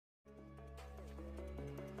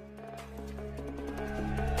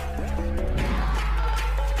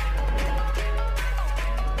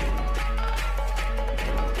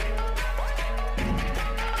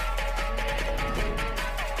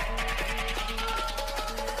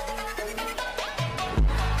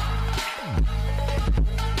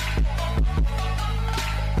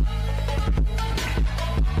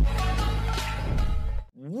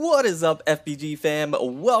is up, FBG fam?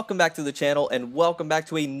 Welcome back to the channel and welcome back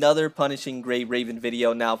to another Punishing Gray Raven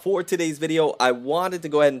video. Now for today's video, I wanted to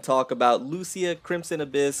go ahead and talk about Lucia Crimson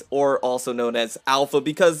Abyss, or also known as Alpha,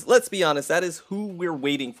 because let's be honest, that is who we're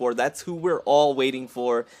waiting for. That's who we're all waiting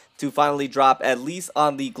for to finally drop, at least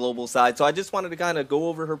on the global side. So I just wanted to kind of go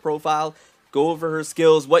over her profile, go over her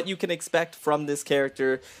skills, what you can expect from this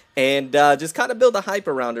character, and just kind of build a hype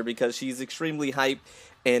around her because she's extremely hype.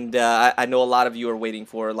 And I know a lot of you are waiting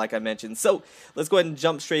for her, like I mentioned. So let's go ahead and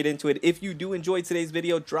jump straight into it. If you do enjoy today's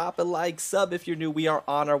video, drop a like, sub if you're new. We are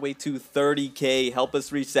on our way to 30K. Help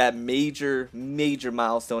us reach that major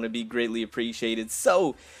milestone. It'd be greatly appreciated.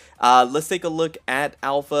 So let's take a look at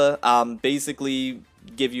Alpha. Basically,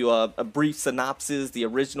 give you a brief synopsis. The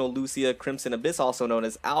original Lucia Crimson Abyss, also known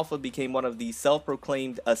as Alpha, became one of the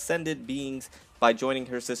self-proclaimed ascended beings by joining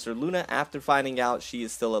her sister Luna after finding out she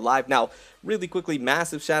is still alive. Now, really quickly,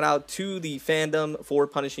 massive shout out to the fandom for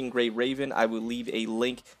Punishing Gray Raven. I will leave a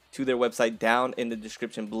link to their website down in the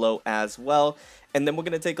description below as well. And then we're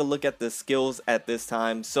going to take a look at the skills at this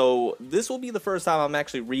time. So this will be the first time I'm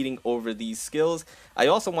actually reading over these skills. I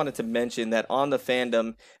also wanted to mention that on the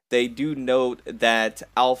fandom, they do note that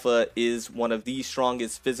Alpha is one of the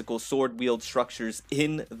strongest physical sword wield structures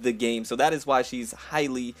in the game. So that is why she's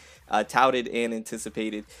highly touted and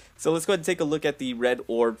anticipated. So let's go ahead and take a look at the red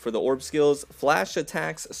orb for the orb skills. Flash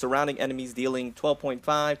attacks surrounding enemies dealing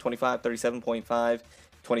 12.5, 25, 37.5,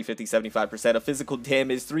 20, 50, 75% of physical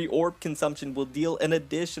damage. 3 orb consumption will deal an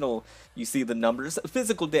additional, you see the numbers,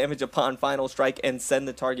 physical damage upon final strike and send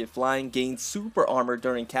the target flying. Gain super armor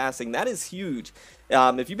during casting. That is huge.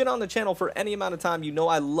 If you've been on the channel for any amount of time, you know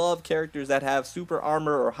I love characters that have super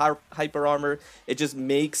armor or hyper armor. It just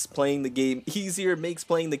makes playing the game easier, makes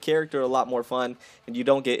playing the character a lot more fun, and you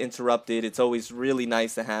don't get interrupted. It's always really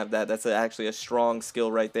nice to have that. That's actually a strong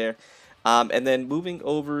skill right there. And then moving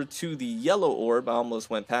over to the yellow orb, I almost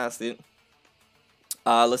went past it.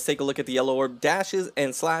 Let's take a look at the yellow orb. Dashes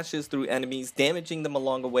and slashes through enemies, damaging them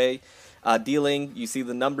along the way. Dealing, you see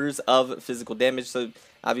the numbers of physical damage. So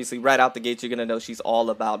obviously right out the gate, you're going to know she's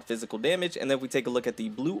all about physical damage. And then if we take a look at the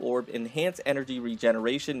blue orb, enhanced energy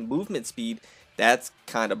regeneration, movement speed. That's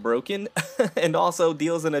kind of broken. And also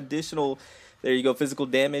deals an additional, there you go, physical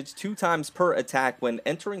damage 2 times per attack when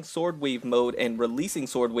entering sword wave mode and releasing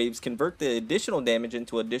sword waves. Convert the additional damage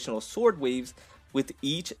into additional sword waves, with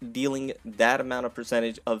each dealing that amount of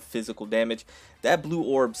percentage of physical damage. That blue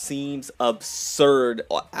orb seems absurd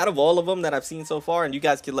out of all of them that I've seen so far, and you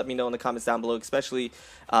guys can let me know in the comments down below, especially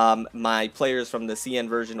my players from the CN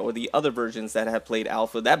version or the other versions that have played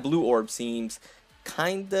Alpha. That blue orb seems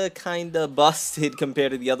kinda busted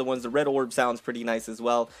compared to the other ones. The red orb sounds pretty nice as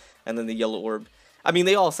well, and then the yellow orb, I mean,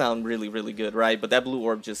 they all sound really good, right? But that blue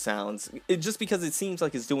orb just sounds, just because it seems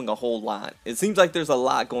like it's doing a whole lot. It seems like there's a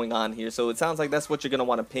lot going on here, so it sounds like that's what you're going to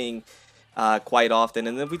want to ping quite often.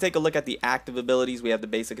 And then if we take a look at the active abilities, we have the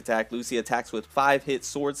basic attack. Lucy attacks with 5-hit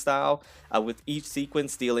sword style, with each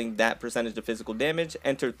sequence dealing that percentage of physical damage.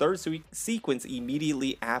 Enter third sequence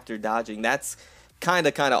immediately after dodging. That's kind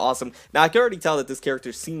of awesome. Now I can already tell that this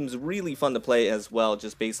character seems really fun to play as well,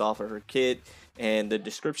 just based off of her kit and the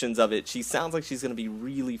descriptions of it. She sounds like she's going to be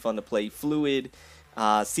really fun to play, fluid,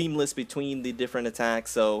 seamless between the different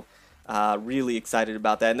attacks. So really excited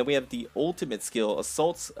about that. And then we have the ultimate skill,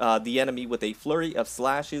 assaults the enemy with a flurry of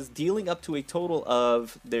slashes, dealing up to a total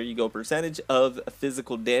of, there you go, percentage of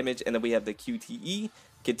physical damage. And then we have the QTE,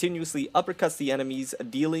 continuously uppercuts the enemies,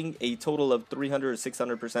 dealing a total of 300 or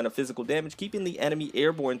 600% of physical damage, keeping the enemy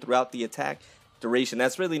airborne throughout the attack duration.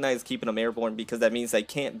 That's really nice, keeping them airborne, because that means they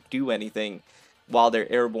can't do anything while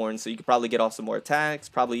they're airborne. So you could probably get off some more attacks,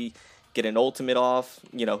 probably get an ultimate off,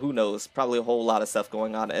 you know, who knows, probably a whole lot of stuff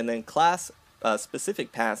going on. And then class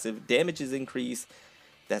specific passive, damages increase.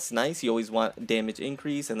 That's nice, you always want damage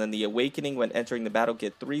increase. And then the awakening, when entering the battle,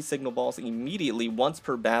 get 3 signal balls immediately, once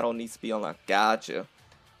per battle, needs to be unlocked. Gotcha.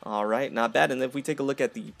 All right, not bad. And then if we take a look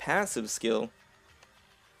at the passive skill,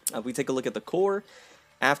 if we take a look at the core,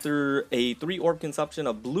 after a 3 orb consumption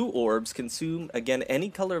of blue orbs, consume again any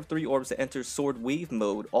color of 3 orbs to enter sword wave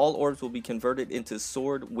mode. All orbs will be converted into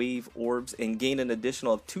sword wave orbs and gain an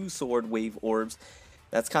additional of 2 sword wave orbs.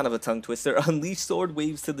 That's kind of a tongue twister. Unleash sword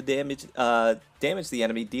waves to the damage the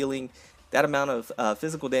enemy, dealing that amount of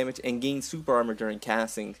physical damage, and gain super armor during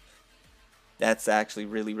casting. That's actually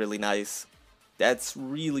really nice. That's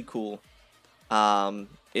really cool.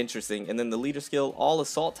 Interesting. And then the leader skill, all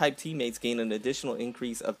assault type teammates gain an additional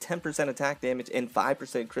increase of 10% attack damage and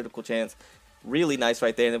 5% critical chance. Really nice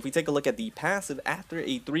right there. And if we take a look at the passive, after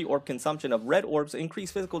a 3 orb consumption of red orbs,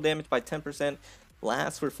 increase physical damage by 10%,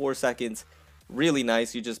 lasts for 4 seconds. Really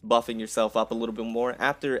nice. You're just buffing yourself up a little bit more.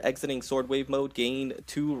 After exiting Sword Wave mode, gain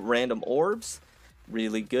 2 random orbs.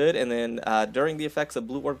 Really good. And then during the effects of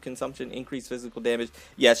blue orb consumption, increase physical damage.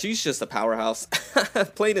 Yeah, she's just a powerhouse.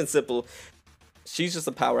 Plain and simple. She's just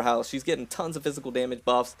a powerhouse. She's getting tons of physical damage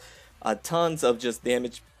buffs, tons of just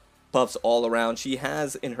damage buffs all around. She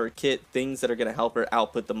has in her kit things that are going to help her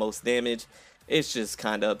output the most damage. It's just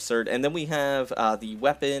kind of absurd. And then we have the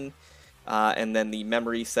weapon, and then the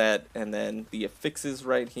memory set, and then the affixes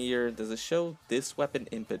right here. Does it show this weapon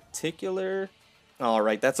in particular?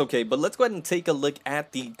 Alright, that's okay, but let's go ahead and take a look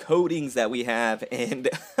at the coatings that we have, and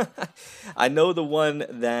I know the one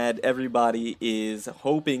that everybody is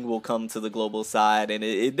hoping will come to the global side, and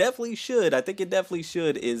it definitely should. I think it definitely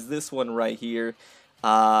should, is this one right here,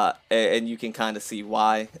 and you can kind of see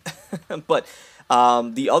why. But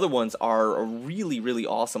the other ones are really, really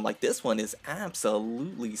awesome. Like, this one is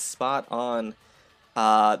absolutely spot on.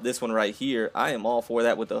 This one right here, I am all for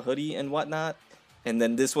that with the hoodie and whatnot. And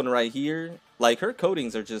then this one right here, like, her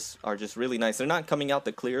coatings are just really nice. They're not coming out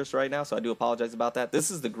the clearest right now, so I do apologize about that.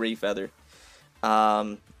 This is the gray feather,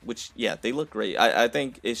 which, yeah, they look great. I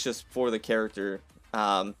think it's just for the character.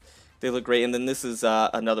 They look great. And then this is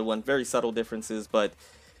another one, very subtle differences, but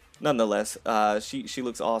nonetheless, she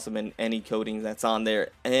looks awesome in any coating that's on there.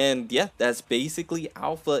 And yeah, that's basically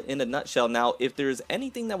Alpha in a nutshell. Now, if there's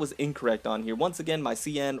anything that was incorrect on here, once again, my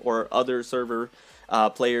CN or other server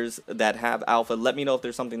players that have Alpha, let me know if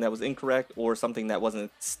there's something that was incorrect or something that wasn't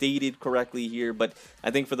stated correctly here. But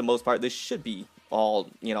I think for the most part, this should be all,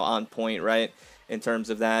 you know, on point, right, in terms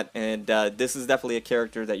of that. And this is definitely a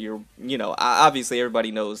character that you're, you know, obviously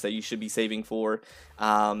everybody knows that you should be saving for.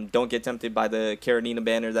 Don't get tempted by the Karenina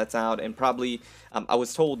banner that's out, and probably I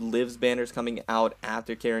was told Liv's banner's coming out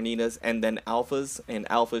after Karenina's, and then Alpha's, and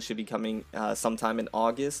Alpha should be coming sometime in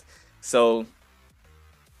August. So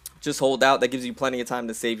just hold out. That gives you plenty of time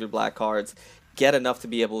to save your black cards, get enough to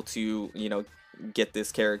be able to, you know, get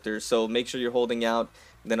this character. So make sure you're holding out.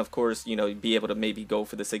 Then, of course, you know, be able to maybe go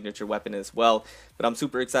for the signature weapon as well. But I'm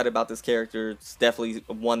super excited about this character. It's definitely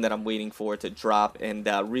one that I'm waiting for to drop and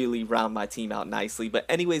really round my team out nicely. But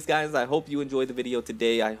anyways, guys, I hope you enjoyed the video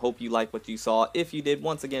today. I hope you like what you saw. If you did,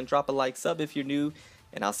 once again, drop a like, sub if you're new,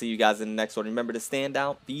 and I'll see you guys in the next one. Remember to stand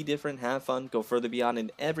out, be different, have fun, go further beyond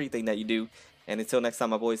in everything that you do. And until next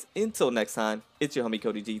time, my boys, until next time, it's your homie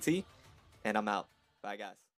Cody GT, and I'm out. Bye, guys.